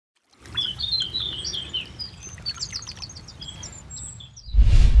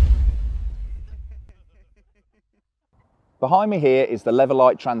Behind me here is the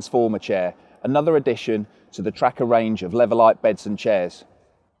Levelite transformer chair, another addition to the Tracker range of Levelite beds and chairs.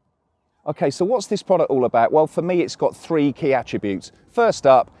 Okay, so what's this product all about? Well, for me, it's got three key attributes. First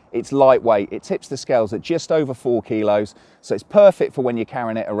up, it's lightweight. It tips the scales at just over 4 kilos, so it's perfect for when you're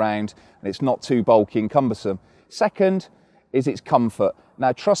carrying it around and it's not too bulky and cumbersome. Second is its comfort.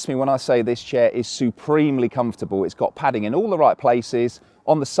 Now, trust me when I say this chair is supremely comfortable. It's got padding in all the right places,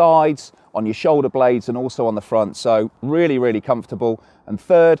 on the sides, on your shoulder blades, and also on the front. So really, really comfortable. And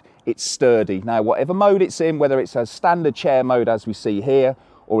third, it's sturdy. Now, whatever mode it's in, whether it's a standard chair mode as we see here,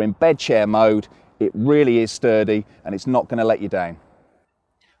 or in bed chair mode, it really is sturdy and it's not going to let you down.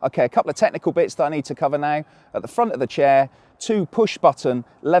 Okay, a couple of technical bits that I need to cover now. At the front of the chair, 2 push button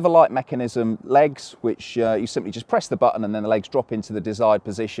Levelite mechanism legs, which you simply just press the button and then the legs drop into the desired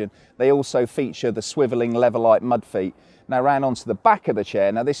position. They also feature the swiveling Levelite mud feet. Now round onto the back of the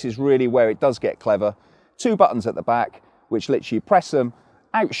chair, now this is really where it does get clever. 2 buttons at the back, which literally you press them,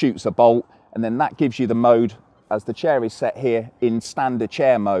 out shoots a bolt, and then that gives you the mode as the chair is set here in standard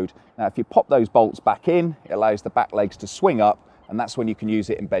chair mode. Now if you pop those bolts back in, it allows the back legs to swing up, and that's when you can use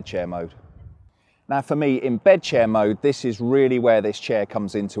it in bed chair mode. Now for me, in bed chair mode, this is really where this chair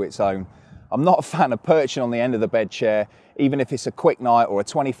comes into its own. I'm not a fan of perching on the end of the bed chair, even if it's a quick night or a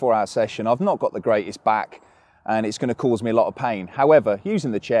 24-hour session. I've not got the greatest back and it's going to cause me a lot of pain. However,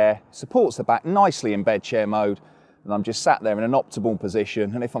 using the chair supports the back nicely in bed chair mode, and I'm just sat there in an optimal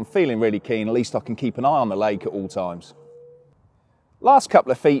position, and if I'm feeling really keen, at least I can keep an eye on the lake at all times. Last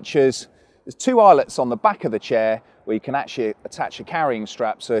couple of features, there's 2 eyelets on the back of the chair where you can actually attach a carrying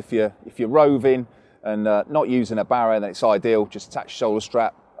strap. So if you're roving and not using a barrow, then it's ideal, just attach a shoulder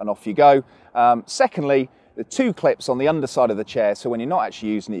strap and off you go. Secondly, the 2 clips on the underside of the chair, so when you're not actually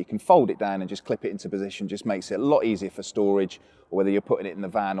using it, you can fold it down and just clip it into position. Just makes it a lot easier for storage, or whether you're putting it in the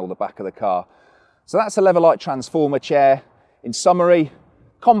van or the back of the car. So that's a Levelite transformer chair. In summary,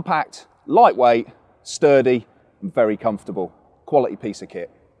 compact, lightweight, sturdy, and very comfortable. Quality piece of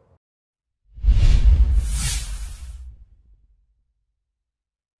kit.